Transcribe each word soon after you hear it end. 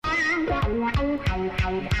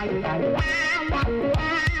Welcome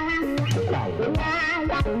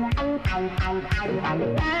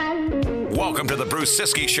to the Bruce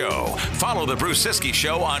Siskey Show. Follow the Bruce Siskey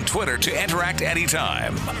Show on Twitter to interact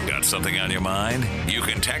anytime. Got something on your mind? You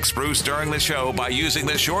can text Bruce during the show by using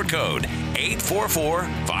the short code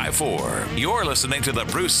 84454. You're listening to the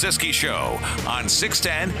Bruce Siskey Show on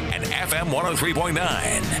 610 and FM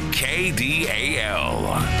 103.9 KDAL.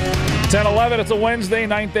 10:11. It's a Wednesday,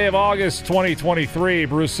 9th day of August, 2023.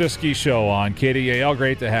 Bruce Siskey Show on KDAL.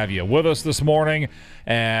 Great to have you with us this morning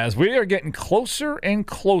as we are getting closer and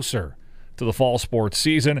closer to the fall sports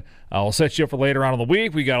season. I'll set you up for later on in the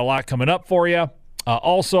week. We got a lot coming up for you.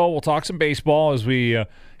 Also, we'll talk some baseball as we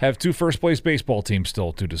have two first-place baseball teams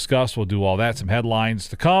still to discuss. We'll do all that, some headlines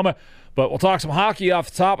to come. But we'll talk some hockey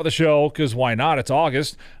off the top of the show because why not? It's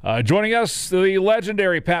August. Joining us, the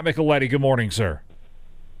legendary Pat Micheletti. Good morning, sir.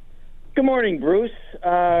 Good morning, Bruce.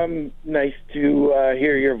 Nice to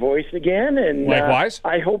hear your voice again. And likewise.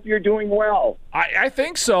 I hope you're doing well. I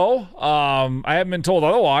think so. I haven't been told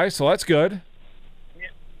otherwise, so that's good.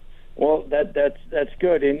 Well, that's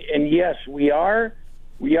good. And yes, we are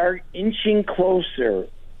inching closer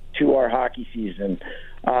to our hockey season.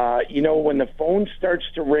 When the phone starts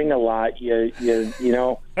to ring a lot, you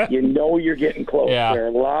know you're getting close. Yeah. There are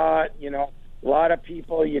a lot of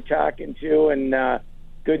people you're talking to, and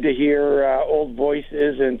good to hear old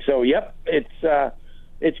voices. And so, yep,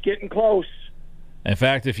 it's getting close. In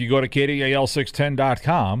fact, if you go to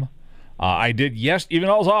KDAL610.com, I did, even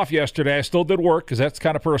though I was off yesterday, I still did work because that's the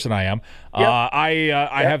kind of person I am. Yep.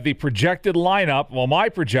 I have the projected lineup, my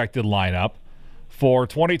projected lineup for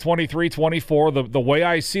 2023-24, the way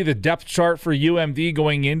I see the depth chart for UMD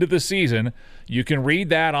going into the season. You can read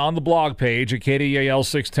that on the blog page at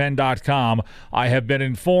KDAL610.com. I have been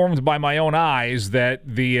informed by my own eyes that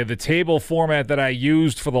the table format that I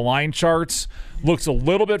used for the line charts looks a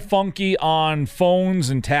little bit funky on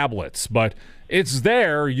phones and tablets, but it's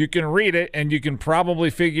there. You can read it, and you can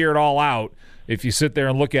probably figure it all out if you sit there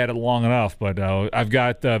and look at it long enough. But I've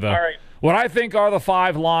got all right. What I think are the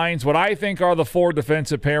 5 lines, what I think are the 4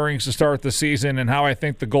 defensive pairings to start the season, and how I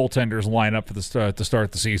think the goaltenders line up for to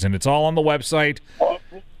start the season. It's all on the website.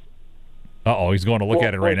 He's going to look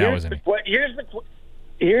at it right now, isn't he?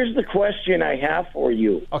 Here's the question I have for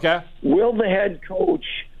you. Okay. Will the head coach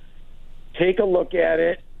take a look at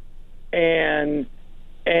it and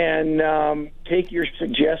take your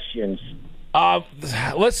suggestions?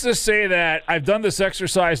 Let's just say that I've done this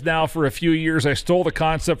exercise now for a few years. I stole the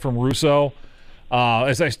concept from Russo,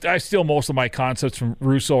 as I steal most of my concepts from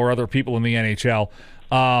Russo or other people in the NHL.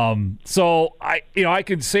 So I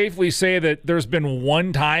can safely say that there's been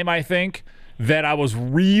one time, I think, that I was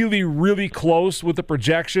really, really close with the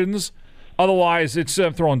projections. Otherwise, it's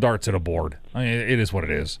throwing darts at a board. I mean, it is what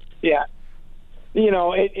it is. Yeah.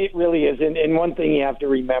 It really is. And one thing you have to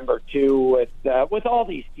remember, too, with all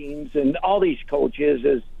these teams and all these coaches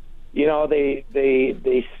is,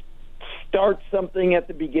 they start something at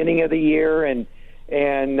the beginning of the year and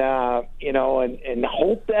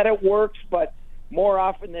hope that it works. But more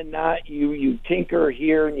often than not, you tinker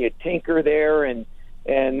here and you tinker there, and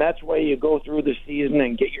that's why you go through the season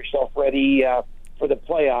and get yourself ready for the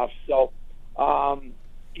playoffs. So,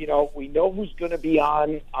 we know who's going to be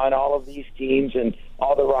on all of these teams and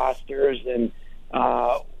all the rosters, and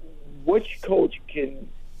which coach can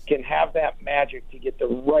have that magic to get the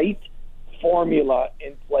right formula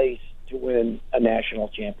in place to win a national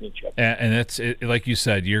championship. And that's it, like you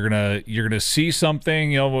said, you're gonna see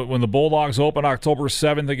something. When the Bulldogs open October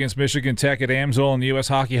 7th against Michigan Tech at Amsoil in the U.S.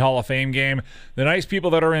 Hockey Hall of Fame game, the nice people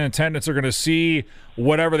that are in attendance are going to see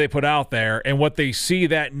whatever they put out there, and what they see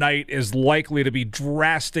that night is likely to be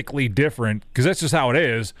drastically different because that's just how it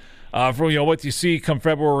is. From what you see come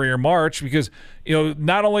February or March, because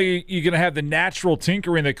not only are you going to have the natural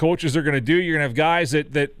tinkering that coaches are going to do, you're going to have guys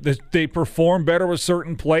that they perform better with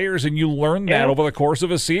certain players, and you learn that over the course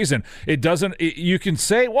of a season. You can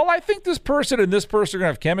say, well, I think this person and this person are going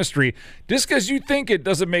to have chemistry. Just because you think it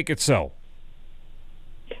doesn't make it so.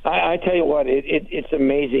 I tell you what, it's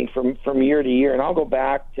amazing from year to year, and I'll go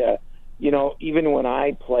back to even when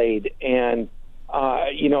I played, and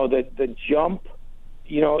the jump.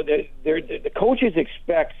 The coaches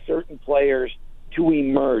expect certain players to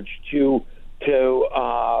emerge, to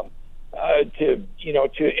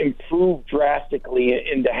improve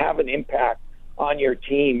drastically and to have an impact on your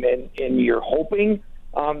team, and you're hoping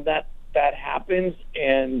that happens,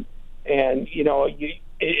 and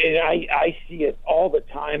I see it all the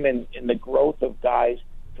time in the growth of guys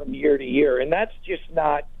from year to year, and that's just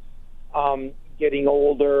not getting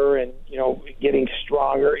older and getting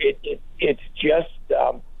stronger. It's just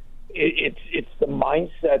it's the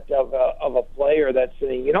mindset of a player that's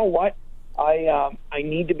saying, you know what, I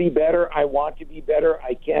need to be better. I want to be better.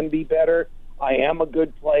 I can be better. I am a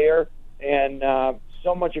good player, and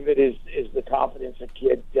so much of it is the confidence a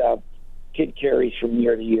kid carries from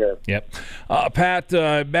year to year. Yep. Pat,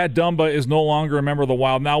 Matt Dumba is no longer a member of the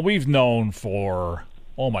Wild. Now, we've known for,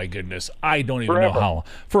 oh my goodness, I don't even know how long,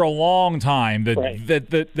 for a long time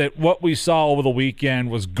that what we saw over the weekend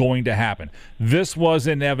was going to happen. This was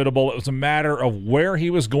inevitable. It was a matter of where he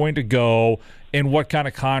was going to go and what kind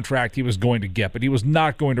of contract he was going to get, but he was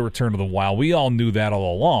not going to return to the Wild. We all knew that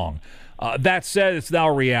all along. That said, it's now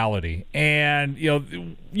a reality. And,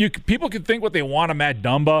 people can think what they want of Matt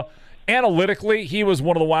Dumba. Analytically, he was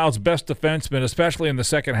one of the Wild's best defensemen, especially in the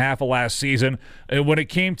second half of last season, when it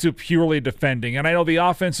came to purely defending. And I know the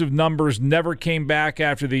offensive numbers never came back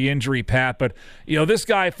after the injury, Pat, but this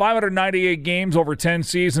guy, 598 games over 10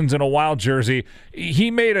 seasons in a Wild jersey,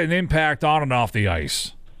 he made an impact on and off the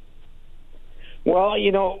ice. Well,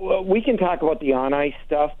 we can talk about the on-ice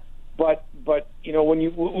stuff, but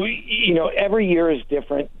when every year is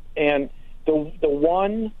different, and the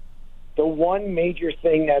one major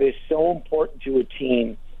thing that is so important to a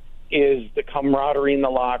team is the camaraderie in the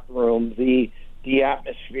locker room, the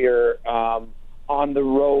atmosphere on the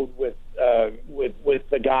road with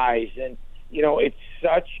the guys, and it's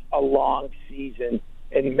such a long season,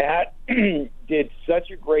 and Matt did such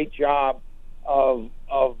a great job of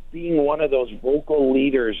being one of those vocal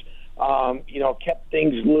leaders. Kept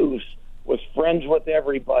things loose, was friends with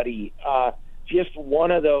everybody. Just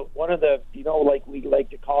one of the like we like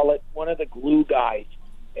to call it, one of the glue guys,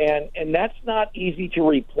 and that's not easy to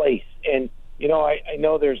replace. And I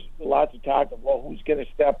know there's lots of talk of who's going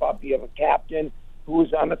to step up. You have a captain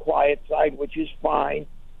who's on the quiet side, which is fine.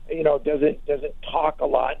 Doesn't talk a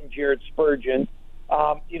lot, in Jared Spurgeon.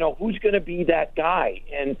 Who's going to be that guy,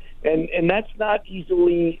 and that's not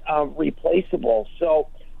easily replaceable. So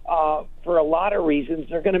for a lot of reasons,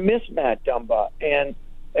 they're going to miss Matt Dumba, and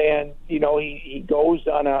he goes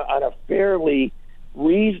on a fairly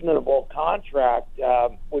reasonable contract,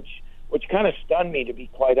 which kind of stunned me, to be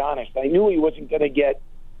quite honest. I knew he wasn't going to get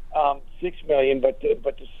 $6 million, but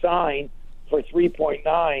to sign for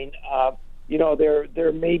 3.9,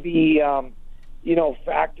 there may be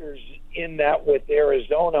factors in that with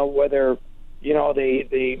Arizona, whether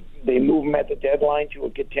they move him at the deadline to a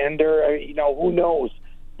contender. Who knows?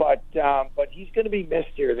 But he's going to be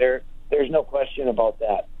missed here. There's no question about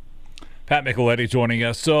that. Pat Micheletti joining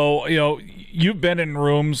us. So, you've been in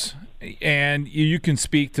rooms, and you can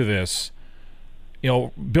speak to this.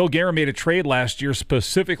 Bill Guerin made a trade last year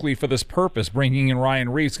specifically for this purpose, bringing in Ryan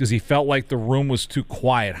Reeves, because he felt like the room was too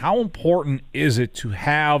quiet. How important is it to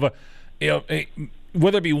have,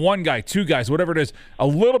 whether it be one guy, two guys, whatever it is, a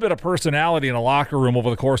little bit of personality in a locker room over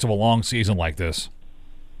the course of a long season like this?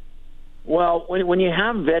 Well, when you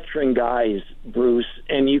have veteran guys, Bruce,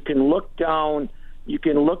 and you can look down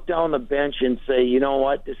the bench and say, you know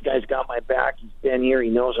what, this guy's got my back. He's been here.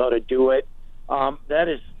 He knows how to do it.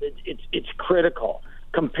 It's critical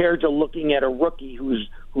compared to looking at a rookie who's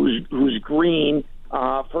green,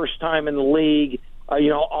 first time in the league.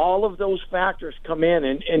 All of those factors come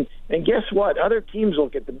in, and guess what? Other teams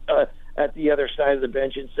look at the other side of the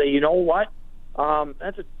bench and say, you know what,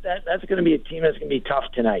 that's going to be a team that's going to be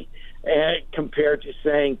tough tonight. And compared to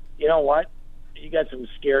saying, you know what, you got some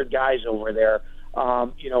scared guys over there.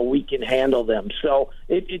 We can handle them. So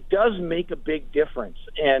it does make a big difference.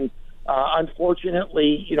 And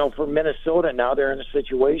unfortunately, for Minnesota now, they're in a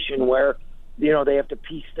situation where they have to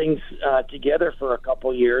piece things together for a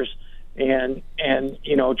couple years and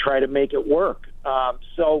try to make it work. I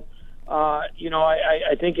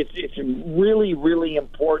think it's really, really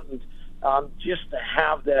important just to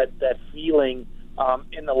have that feeling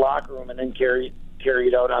in the locker room and then carry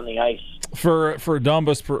it out on the ice. From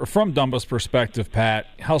Dumba's perspective, Pat,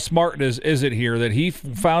 how smart is it here that he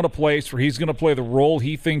found a place where he's going to play the role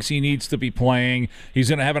he thinks he needs to be playing? He's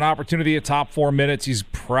going to have an opportunity at top 4 minutes. He's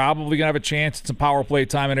probably going to have a chance at some power play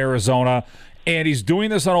time in Arizona. And he's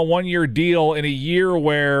doing this on a 1-year deal in a year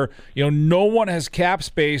where, no one has cap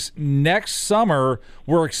space. Next summer,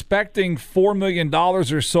 we're expecting $4 million or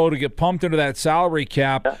so to get pumped into that salary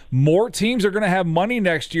cap. More teams are going to have money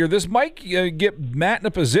next year. This might get Matt in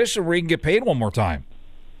a position where he can get paid one more time.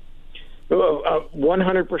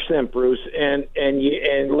 100%, Bruce. And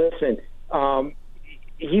listen,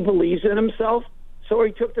 he believes in himself, so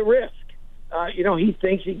he took the risk. He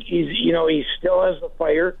thinks he still has the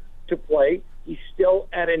fire to play. He's still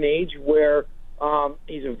at an age where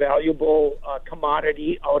he's a valuable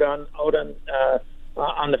commodity out on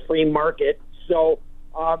the free market. So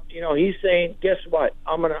he's saying, guess what?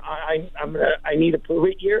 I I need a prove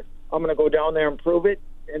it year. I'm going to go down there and prove it,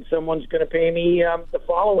 and someone's going to pay me the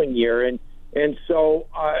following year. And so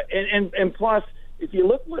plus, if you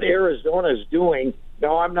look what Arizona is doing,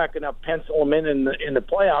 now I'm not going to pencil them in the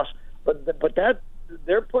playoffs, but that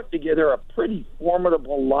they're putting together a pretty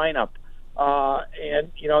formidable lineup. And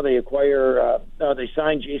they acquire, they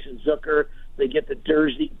sign Jason Zucker. They get the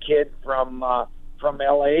Jersey kid from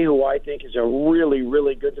LA, who I think is a really,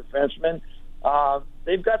 really good defenseman.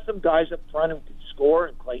 They've got some guys up front who can score,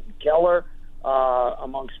 and Clayton Keller,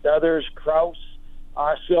 amongst others, Krause.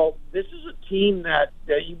 So this is a team that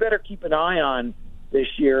you better keep an eye on this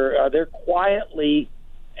year. They're quietly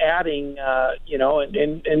adding,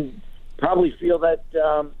 and probably feel that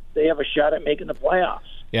they have a shot at making the playoffs.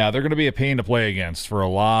 Yeah, they're going to be a pain to play against for a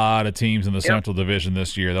lot of teams in the Central Division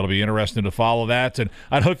this year. That'll be interesting to follow that. And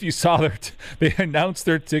I don't know if you saw they announced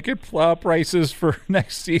their ticket prices for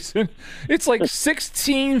next season. It's like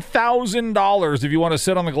 $16,000 if you want to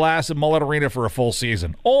sit on the glass at Mullet Arena for a full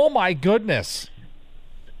season. Oh my goodness!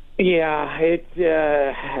 Yeah,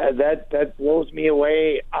 that blows me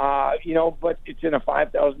away. But it's in a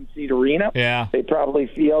 5,000 seat arena. Yeah, they probably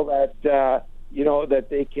feel that. That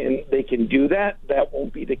they can do that. That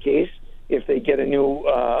won't be the case if they get a new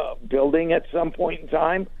building at some point in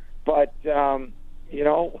time. But hey, you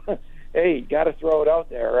got to throw it out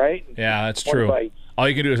there, right? Yeah, that's true. All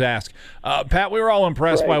you can do is ask. Pat, we were all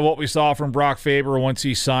impressed by what we saw from Brock Faber once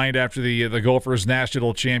he signed after the Gophers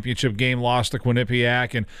National Championship game lost to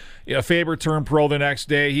Quinnipiac. And Faber turned pro the next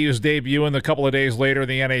day. He was debuting a couple of days later in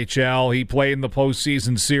the NHL. He played in the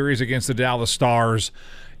postseason series against the Dallas Stars.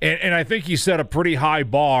 And I think he set a pretty high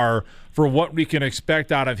bar for what we can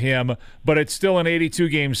expect out of him, but it's still an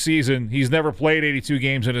 82-game season. He's never played 82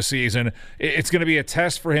 games in a season. It's going to be a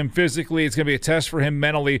test for him physically. It's going to be a test for him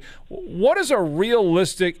mentally. What is a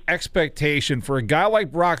realistic expectation for a guy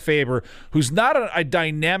like Brock Faber, who's not a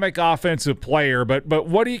dynamic offensive player, but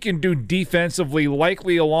what he can do defensively,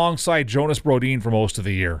 likely alongside Jonas Brodin for most of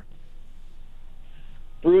the year?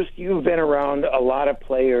 Bruce, you've been around a lot of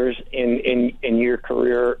players in your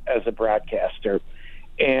career as a broadcaster,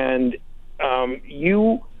 and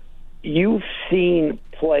you've seen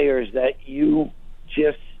players that you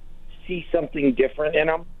just see something different in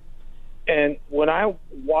them. And when I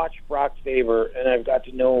watch Brock Faber, and I've got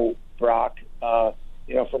to know Brock, from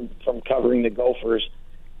covering the Gophers,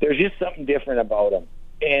 there's just something different about him,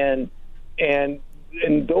 and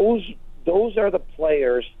those are the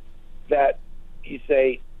players that you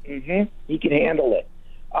say, he can handle it.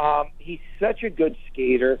 He's such a good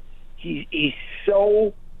skater. He's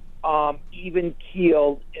so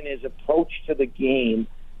even-keeled in his approach to the game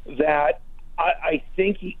that I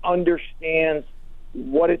think he understands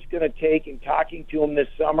what it's going to take. In talking to him this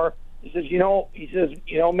summer, he says,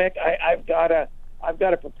 Mick, I've got to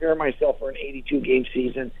prepare myself for an 82-game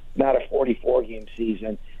season, not a 44-game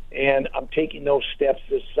season, and I'm taking those steps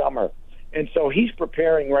this summer. And so he's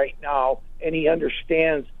preparing right now, and he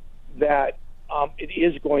understands that it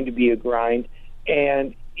is going to be a grind,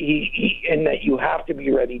 and and that you have to be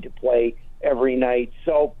ready to play every night.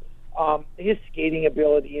 So his skating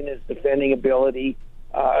ability and his defending ability,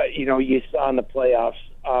 you saw in the playoffs.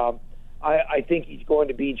 I think he's going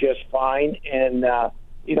to be just fine, and I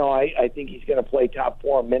think he's going to play top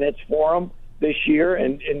 4 minutes for him this year,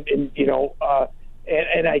 and I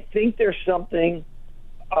think there's something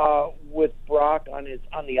with Brock on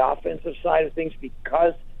the offensive side of things,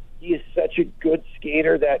 because he is such a good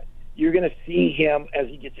skater that you're going to see him, as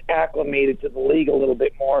he gets acclimated to the league a little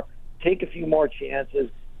bit more, take a few more chances,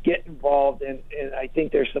 get involved, and I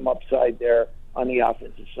think there's some upside there on the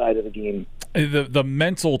offensive side of the game. The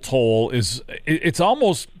mental toll it's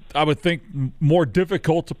almost, I would think, more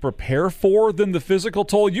difficult to prepare for than the physical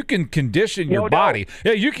toll. You can condition your body.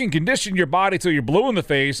 Yeah, you can condition your body till you're blue in the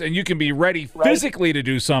face, and you can be ready physically to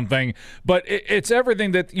do something. But it's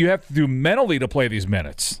everything that you have to do mentally to play these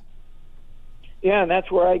minutes. Yeah, and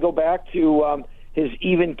that's where I go back to his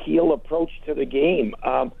even keel approach to the game.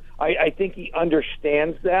 I think he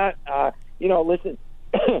understands that. Listen,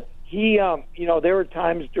 he, there were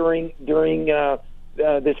times during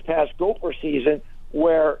this past Gopher season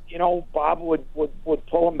where Bob would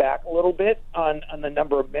pull him back a little bit on the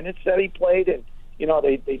number of minutes that he played, and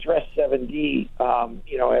they dress 7D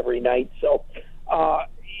every night. So I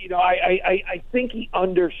think he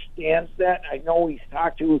understands that. I know he's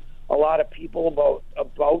talked to a lot of people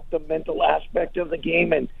about the mental aspect of the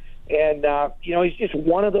game, and he's just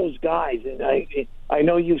one of those guys. And I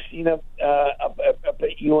know you've seen him up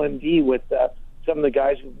at UMD with some of the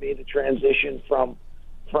guys who've made the transition from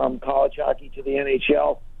college hockey to the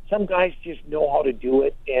NHL. Some guys just know how to do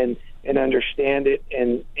it and understand it,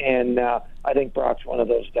 and I think Brock's one of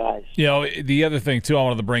those guys. You know, the other thing, too, I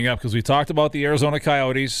wanted to bring up, because we talked about the Arizona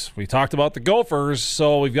Coyotes, we talked about the Gophers,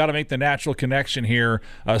 so we've got to make the natural connection here.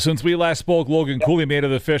 Since we last spoke, Logan Cooley made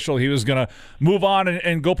it official. He was going to move on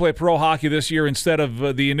and go play pro hockey this year instead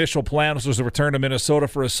of the initial plan, which was to return to Minnesota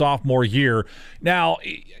for his sophomore year. Now,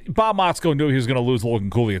 Bob Motzko knew he was going to lose Logan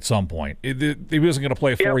Cooley at some point. He wasn't going to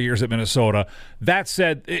play 4 years at Minnesota. That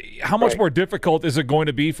said, how much more difficult is it going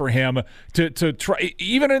to be for him to try,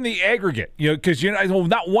 even in the aggregate? You know, because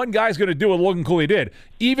not one guy's going to do what Logan Cooley did.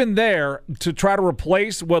 Even there, to try to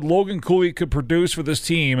replace what Logan Cooley could produce for this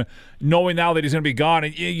team, knowing now that he's going to be gone,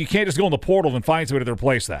 and you can't just go in the portal and find somebody to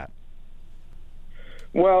replace that.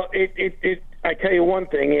 Well, I tell you one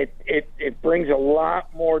thing, it brings a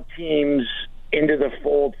lot more teams into the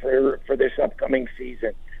fold for this upcoming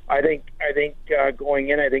season. I think going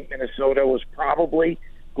in, I think Minnesota was probably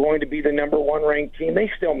going to be the number one ranked team. They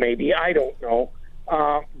still may be. I don't know.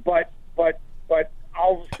 But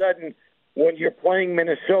all of a sudden, when you're playing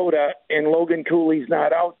Minnesota and Logan Cooley's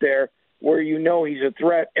not out there, where you know he's a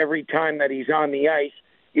threat every time that he's on the ice,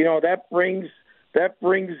 you know, that brings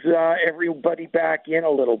everybody back in a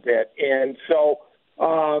little bit. And so,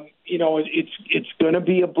 you know, it's going to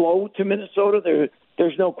be a blow to Minnesota.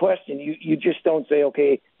 There's no question. You just don't say,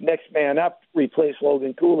 okay, next man up, replace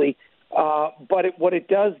Logan Cooley. But what it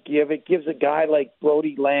does give, it gives a guy like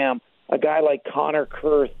Brody Lamb, a guy like Connor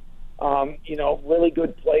Kurth, you know, really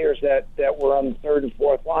good players that were on the third and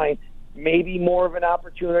fourth line, maybe more of an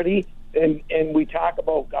opportunity. And we talk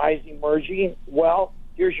about guys emerging. Well,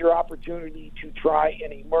 here's your opportunity to try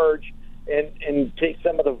and emerge and take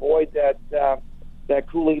some of the void that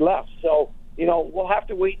Cooley left. So, you know, we'll have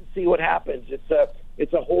to wait and see what happens.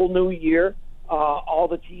 It's a whole new year. All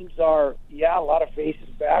the teams are, a lot of faces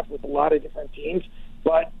back with a lot of different teams.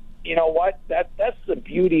 But you know what? That's the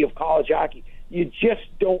beauty of college hockey. You just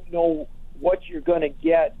don't know what you're going to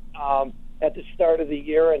get at the start of the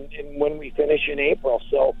year and when we finish in April.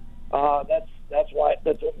 So that's what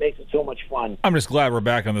makes it so much fun. I'm just glad we're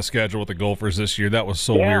back on the schedule with the Gophers this year. That was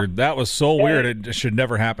so weird. That was so weird. It should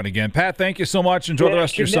never happen again. Pat, thank you so much. Enjoy the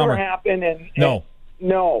rest of your summer. It never happen. No.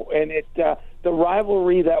 And the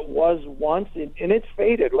rivalry that was once, and it's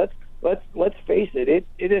faded. Let's face it.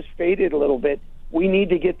 It has faded a little bit. We need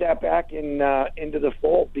to get that back into the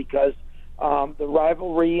fold because the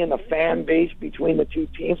rivalry and the fan base between the two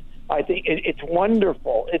teams, I think it's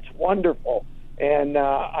wonderful. It's wonderful, and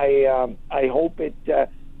I hope it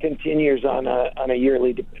continues on a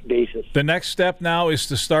yearly basis. The next step now is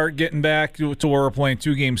to start getting back to where we're playing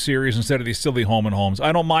 2-game series instead of these silly home and homes.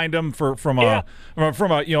 I don't mind them from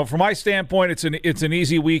my standpoint. It's an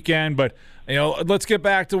easy weekend, but you know, let's get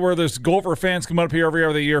back to where there's Gopher fans coming up here every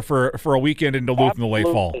other year for a weekend in Duluth in the late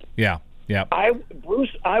fall. Yeah. Bruce,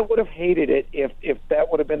 I would have hated it if that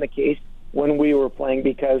would have been the case when we were playing,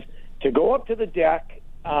 because to go up to the deck,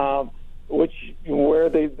 where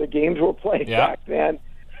the games were played back then.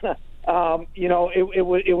 You know,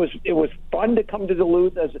 it was fun to come to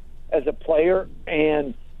Duluth as a player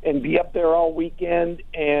and be up there all weekend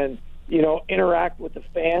and, you know, interact with the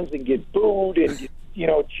fans and get booed and, you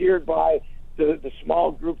know, cheered by the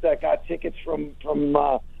small group that got tickets from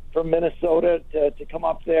Minnesota to come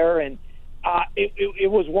up there. And it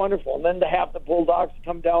was wonderful. And then to have the Bulldogs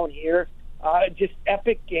come down here, just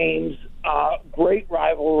epic games, great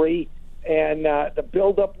rivalry. And the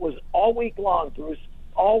buildup was all week long, Bruce.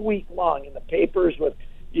 All week long in the papers with,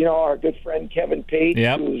 you know, our good friend Kevin Page,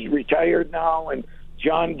 who's retired now, and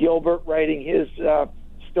John Gilbert writing his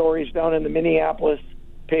stories down in the Minneapolis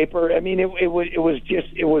paper. I mean, it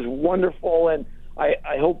was wonderful, and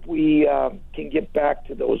I hope we can get back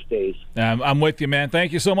to those days. I'm with you, man.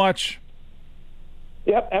 Thank you so much.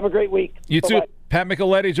 Yep, have a great week. You Bye-bye. too. Pat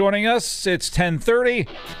Micheletti joining us. It's 10:30.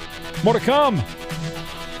 More to come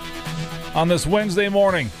on this Wednesday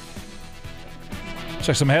morning.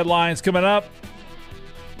 Check some headlines coming up.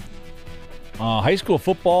 High school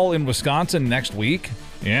football in Wisconsin next week.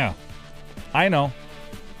 Yeah, I know.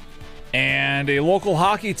 And a local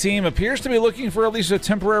hockey team appears to be looking for at least a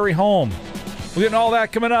temporary home. We're getting all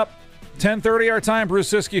that coming up. 10:30 our time.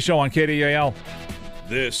 Bruce Siskey Show on KDAL.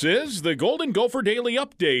 This is the Golden Gopher Daily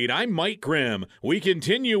Update. I'm Mike Grimm. We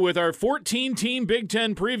continue with our 14-team Big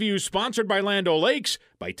Ten preview sponsored by Land O'Lakes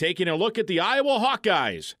by taking a look at the Iowa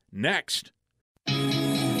Hawkeyes. Next.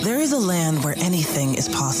 There is a land where anything is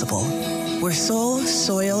possible, where soul,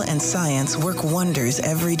 soil, and science work wonders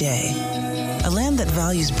every day. A land that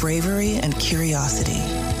values bravery and curiosity,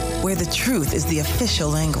 where the truth is the official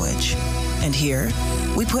language. And here,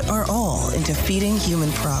 we put our all into feeding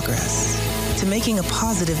human progress, to making a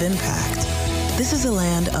positive impact. This is a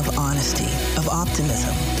land of honesty, of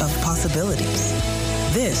optimism, of possibilities.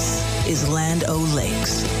 This is Land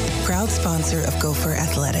O'Lakes, proud sponsor of Gopher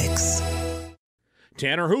Athletics.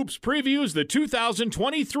 Tanner Hoops previews the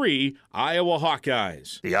 2023 Iowa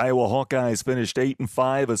Hawkeyes. The Iowa Hawkeyes finished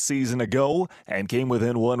 8-5 a season ago and came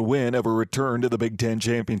within one win of a return to the Big Ten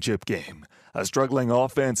championship game. A struggling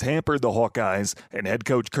offense hampered the Hawkeyes, and head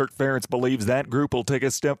coach Kirk Ferentz believes that group will take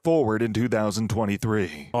a step forward in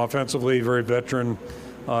 2023. Offensively, very veteran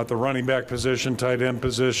at the running back position, tight end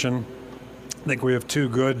position. I think we have two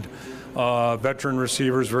good veteran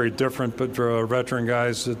receivers, very different, but veteran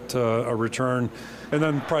guys at a return. And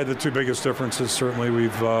then probably the two biggest differences, certainly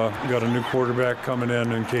we've got a new quarterback coming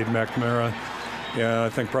in Cade McNamara. Yeah, I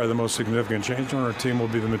think probably the most significant change on our team will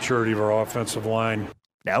be the maturity of our offensive line.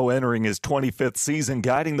 Now entering his 25th season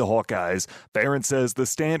guiding the Hawkeyes, Ferentz says the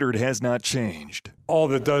standard has not changed. All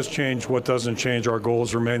that does change, what doesn't change, our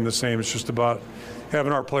goals remain the same. It's just about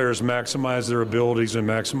having our players maximize their abilities and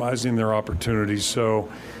maximizing their opportunities.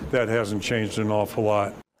 So that hasn't changed an awful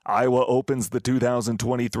lot. Iowa opens the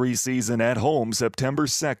 2023 season at home September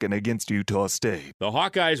 2nd against Utah State. The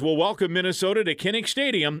Hawkeyes will welcome Minnesota to Kinnick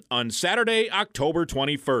Stadium on Saturday, October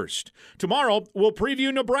 21st. Tomorrow, we'll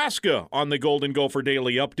preview Nebraska on the Golden Gopher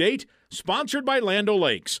Daily Update, sponsored by Land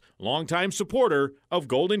O'Lakes, longtime supporter of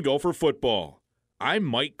Golden Gopher football. I'm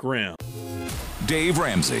Mike Grimm. Dave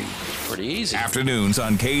Ramsey. Pretty easy. Afternoons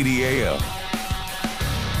on KDAL.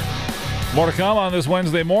 More to come on this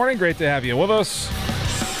Wednesday morning. Great to have you with us.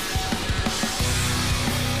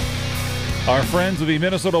 Our friends of the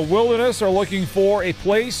Minnesota Wilderness are looking for a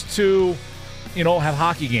place to, have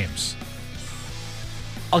hockey games.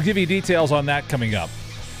 I'll give you details on that coming up.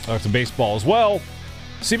 Some baseball as well.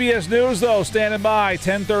 CBS News, though, standing by,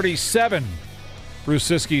 10:37. Bruce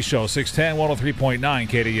Siskey Show, 610, 103.9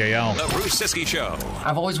 KDAL. The Bruce Siskey Show.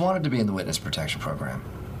 I've always wanted to be in the witness protection program.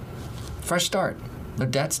 Fresh start. No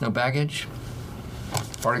debts, no baggage.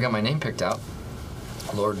 I've already got my name picked out.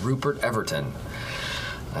 Lord Rupert Everton.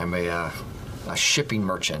 I'm a shipping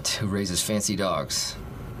merchant who raises fancy dogs.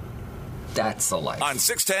 That's the life. On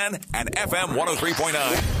 610 and FM 103.9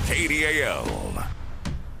 KDAL.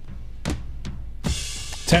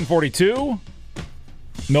 10:42.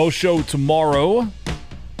 No show tomorrow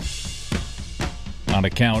on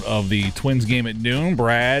account of the Twins game at noon.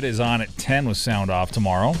 Brad is on at 10 with sound off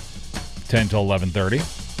tomorrow, 10 till 11:30.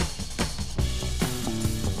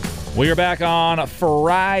 We are back on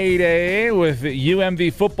Friday with UMD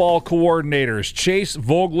football coordinators Chase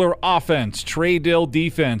Vogler offense, Trey Dill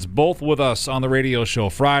defense, both with us on the radio show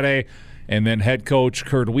Friday. And then head coach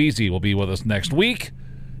Kurt Weezy will be with us next week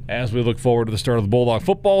as we look forward to the start of the Bulldog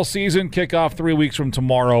football season. Kickoff 3 weeks from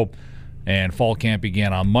tomorrow, and fall camp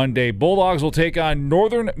began on Monday. Bulldogs will take on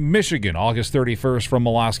Northern Michigan August 31st from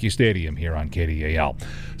Molosky Stadium here on KDAL.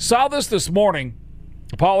 Saw this morning.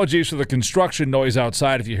 Apologies for the construction noise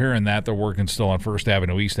outside if you're hearing that. They're working still on First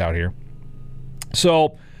Avenue East out here.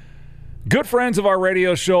 So, good friends of our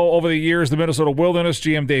radio show over the years, the Minnesota Wilderness.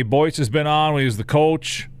 GM Dave Boyce has been on when he was the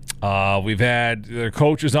coach. We've had their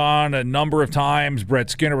coaches on a number of times. Brett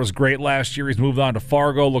Skinner was great last year. He's moved on to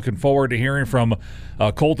Fargo. Looking forward to hearing from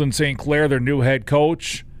Colton St. Clair, their new head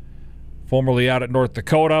coach, formerly out at North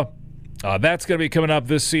Dakota. That's going to be coming up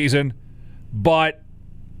this season. But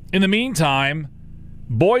in the meantime,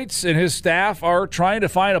 Boyce and his staff are trying to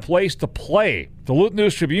find a place to play. The Luton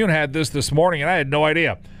News-Tribune had this morning, and I had no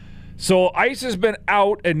idea. So ice has been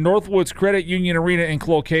out at Northwoods Credit Union Arena in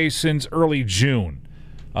Cloquet since early June.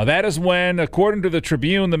 That is when, according to the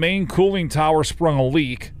Tribune, the main cooling tower sprung a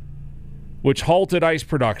leak, which halted ice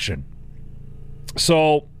production.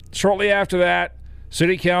 So shortly after that,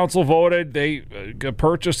 City Council voted. They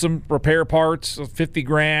purchased some repair parts,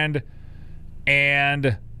 $50,000,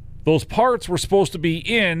 and those parts were supposed to be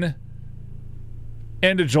in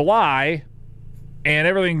end of July and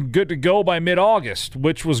everything good to go by mid-August,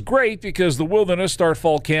 which was great because the Wilderness start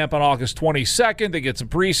fall camp on August 22nd. They get some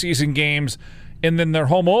preseason games, and then their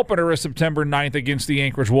home opener is September 9th against the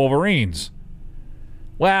Anchorage Wolverines.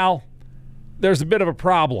 Well, there's a bit of a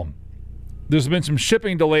problem. There's been some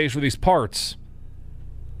shipping delays for these parts.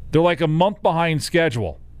 They're like a month behind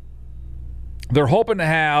schedule. They're hoping to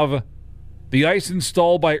have the ice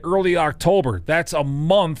installed by early October. That's a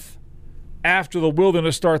month after the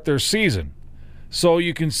Wilderness start their season. So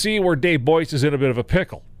you can see where Dave Boyce is in a bit of a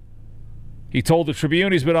pickle. He told the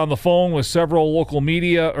Tribune he's been on the phone with several local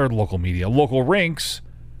rinks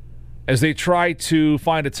as they try to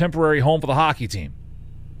find a temporary home for the hockey team.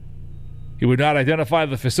 He would not identify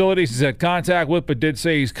the facilities he's had contact with, but did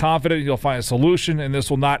say he's confident he'll find a solution, and this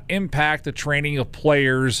will not impact the training of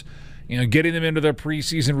players getting them into their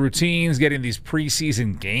preseason routines, getting these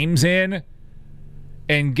preseason games in,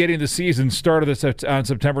 and getting the season started on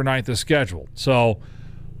September 9th as scheduled. So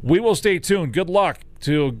we will stay tuned. Good luck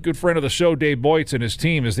to a good friend of the show, Dave Boytz, and his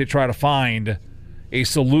team as they try to find a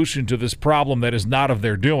solution to this problem that is not of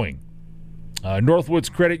their doing.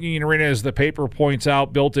 Northwoods Credit Union Arena, as the paper points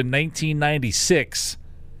out, built in 1996.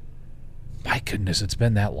 My goodness, it's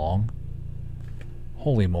been that long.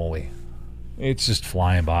 Holy moly. It's just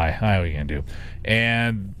flying by. How are you going to do?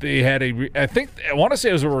 And they had I want to say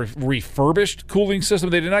it was a refurbished cooling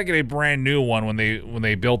system. They did not get a brand new one when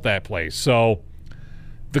they built that place. So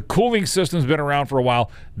the cooling system's been around for a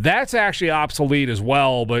while. That's actually obsolete as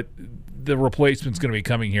well, but the replacement's going to be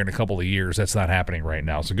coming here in a couple of years. That's not happening right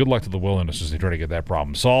now. So good luck to the Wilderness as they try to get that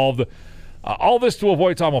problem solved. All this to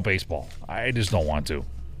avoid talking about baseball. I just don't want to.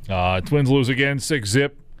 Twins lose again,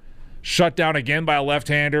 6-zip. Shut down again by a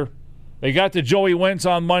left-hander. They got to Joey Wentz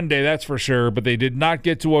on Monday, that's for sure, but they did not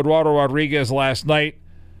get to Eduardo Rodriguez last night.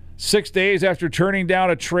 6 days after turning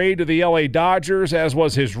down a trade to the LA Dodgers, as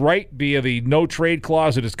was his right via the no-trade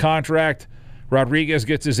clause in his contract, Rodriguez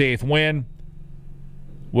gets his 8th win.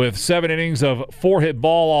 With 7 innings of 4-hit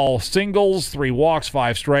ball, all singles, 3 walks,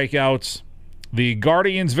 5 strikeouts. The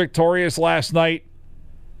Guardians victorious last night.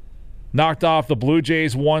 Knocked off the Blue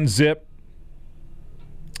Jays 1-zip.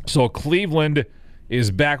 So Cleveland is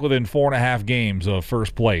back within 4.5 games of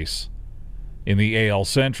first place in the AL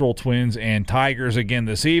Central. Twins and Tigers again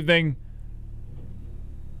this evening.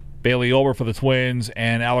 Bailey Ober for the Twins,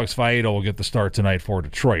 and Alex Faedo will get the start tonight for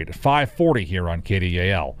Detroit at 5:40 here on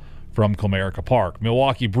KDAL from Comerica Park.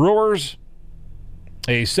 Milwaukee Brewers,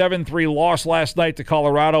 a 7-3 loss last night to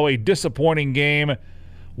Colorado, a disappointing game,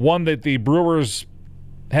 one that the Brewers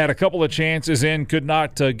had a couple of chances in, could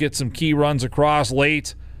not get some key runs across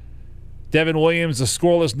late. Devin Williams, a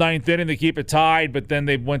scoreless 9th inning to keep it tied, but then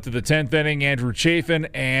they went to the 10th inning. Andrew Chafin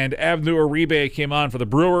and Avnu Uribe came on for the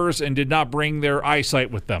Brewers and did not bring their eyesight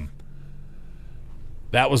with them.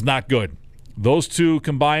 That was not good. Those two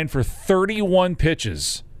combined for 31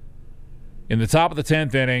 pitches in the top of the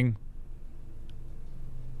 10th inning.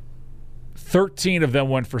 13 of them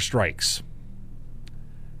went for strikes.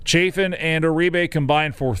 Chafin and Uribe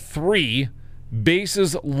combined for 3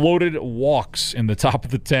 bases-loaded walks in the top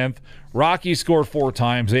of the 10th. Rockies scored 4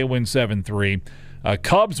 times. They win 7-3.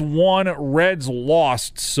 Cubs won, Reds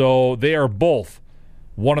lost, so they are both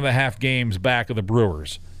 1.5 games back of the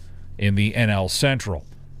Brewers in the NL Central.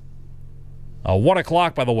 1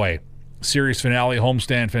 o'clock, by the way, series finale,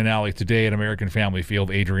 homestand finale today at American Family Field.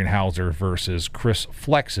 Adrian Hauser versus Chris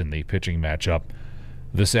Flexen, the pitching matchup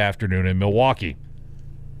this afternoon in Milwaukee.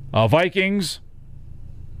 Vikings.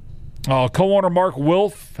 Co-owner Mark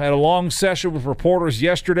Wilf had a long session with reporters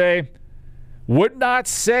yesterday. Would not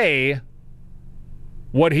say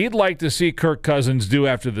what he'd like to see Kirk Cousins do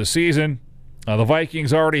after the season. The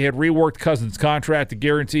Vikings already had reworked Cousins' contract to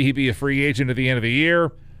guarantee he'd be a free agent at the end of the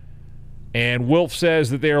year. And Wilf says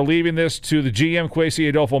that they are leaving this to the GM, Kwesi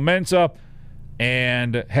Adolfo-Mensah,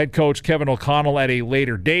 and head coach Kevin O'Connell at a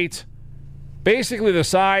later date. Basically, the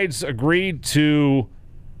sides agreed to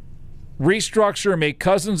restructure, make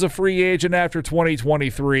Cousins a free agent after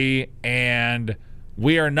 2023, and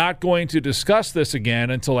we are not going to discuss this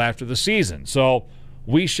again until after the season. So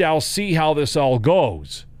we shall see how this all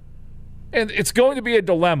goes. And it's going to be a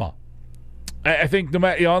dilemma. I think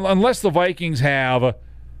unless the Vikings have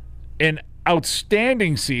an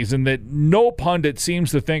outstanding season that no pundit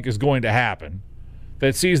seems to think is going to happen,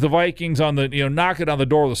 that sees the Vikings on the knocking on the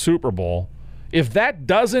door of the Super Bowl, if that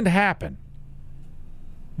doesn't happen,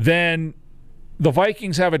 then the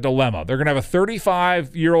Vikings have a dilemma. They're going to have a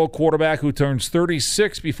 35-year-old quarterback who turns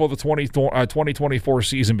 36 before the 2024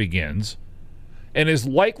 season begins and is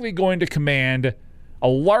likely going to command a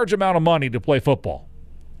large amount of money to play football.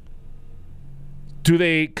 Do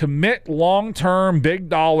they commit long-term big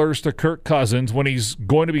dollars to Kirk Cousins when he's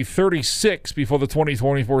going to be 36 before the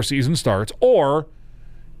 2024 season starts, or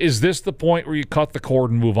is this the point where you cut the cord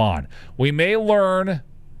and move on? We may learn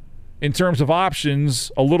in terms of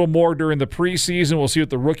options a little more during the preseason. We'll see what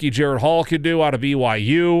the rookie Jared Hall could do out of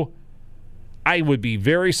BYU. I would be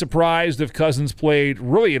very surprised if Cousins played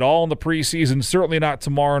really at all in the preseason, certainly not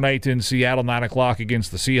tomorrow night in Seattle, 9 o'clock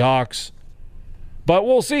against the Seahawks. But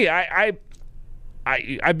we'll see. I've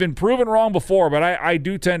been proven wrong before, but I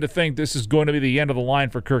do tend to think this is going to be the end of the line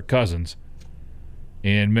for Kirk Cousins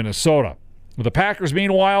in Minnesota. With the Packers,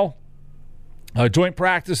 meanwhile, joint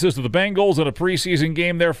practices with the Bengals and a preseason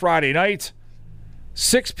game there Friday night.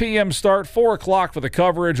 6 p.m. start, 4 o'clock for the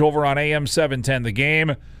coverage over on AM 710 The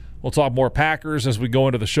Game. We'll talk more Packers as we go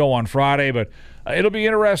into the show on Friday, but it'll be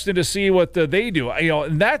interesting to see what they do.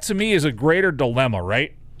 And that to me is a greater dilemma,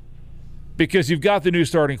 right? Because you've got the new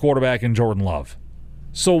starting quarterback in Jordan Love.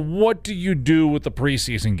 So what do you do with the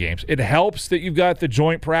preseason games? It helps that you've got the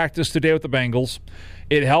joint practice today with the Bengals.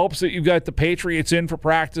 It helps that you've got the Patriots in for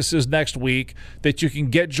practices next week, that you can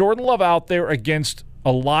get Jordan Love out there against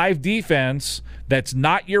a live defense that's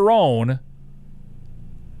not your own.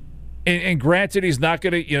 And granted, he's not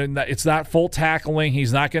going to, it's not full tackling.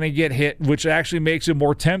 He's not going to get hit, which actually makes it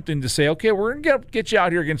more tempting to say, okay, we're going to get you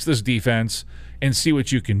out here against this defense and see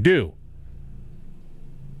what you can do.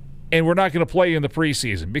 And we're not going to play you in the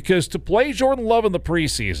preseason, because to play Jordan Love in the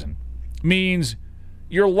preseason means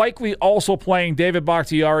you're likely also playing David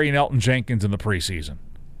Bakhtiari and Elton Jenkins in the preseason.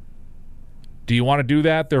 Do you want to do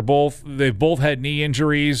that? They've both had knee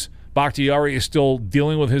injuries. Bakhtiari is still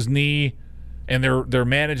dealing with his knee, and they're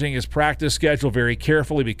managing his practice schedule very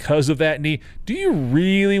carefully because of that knee. Do you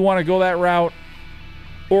really want to go that route?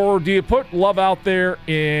 Or do you put Love out there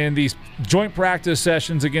in these joint practice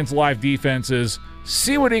sessions against live defenses,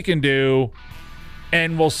 see what he can do,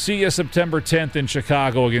 and we'll see you September 10th in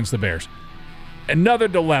Chicago against the Bears? Another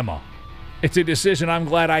dilemma. It's a decision I'm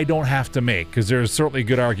glad I don't have to make, because there's certainly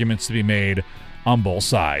good arguments to be made on both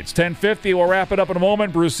sides. 10:50, we'll wrap it up in a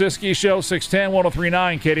moment. Bruce Siskey Show,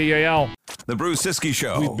 610-1039 KDAL. The Bruce Siskey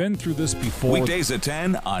Show. We've been through this before. Weekdays at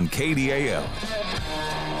 10 on KDAL.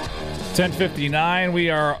 10:59, we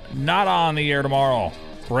are not on the air tomorrow.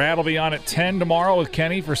 Brad will be on at 10 tomorrow with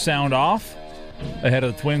Kenny for Sound Off, ahead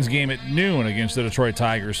of the Twins game at noon against the Detroit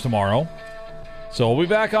Tigers tomorrow. So we'll be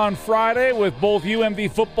back on Friday with both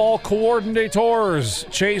UMD football coordinators,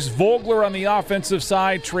 Chase Vogler on the offensive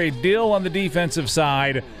side, Trey Dill on the defensive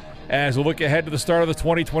side, as we look ahead to the start of the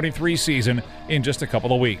 2023 season in just a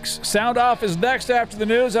couple of weeks. Sound Off is next after the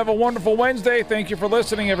news. Have a wonderful Wednesday. Thank you for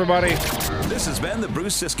listening, everybody. This has been the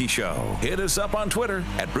Bruce Siskey Show. Hit us up on Twitter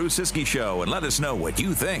at Bruce Siskey Show and let us know what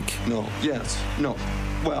you think. No, yes, no,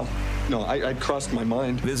 well... No, I crossed my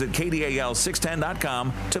mind. Visit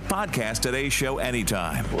KDAL610.com to podcast today's show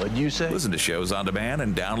anytime. What'd you say? Listen to shows on demand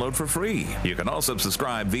and download for free. You can also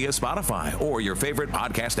subscribe via Spotify or your favorite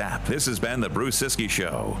podcast app. This has been the Bruce Siskey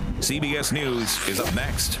Show. CBS News is up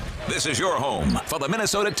next. This is your home for the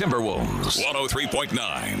Minnesota Timberwolves. 103.9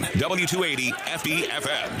 W280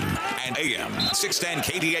 FDFM and AM 610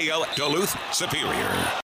 KDAL Duluth Superior.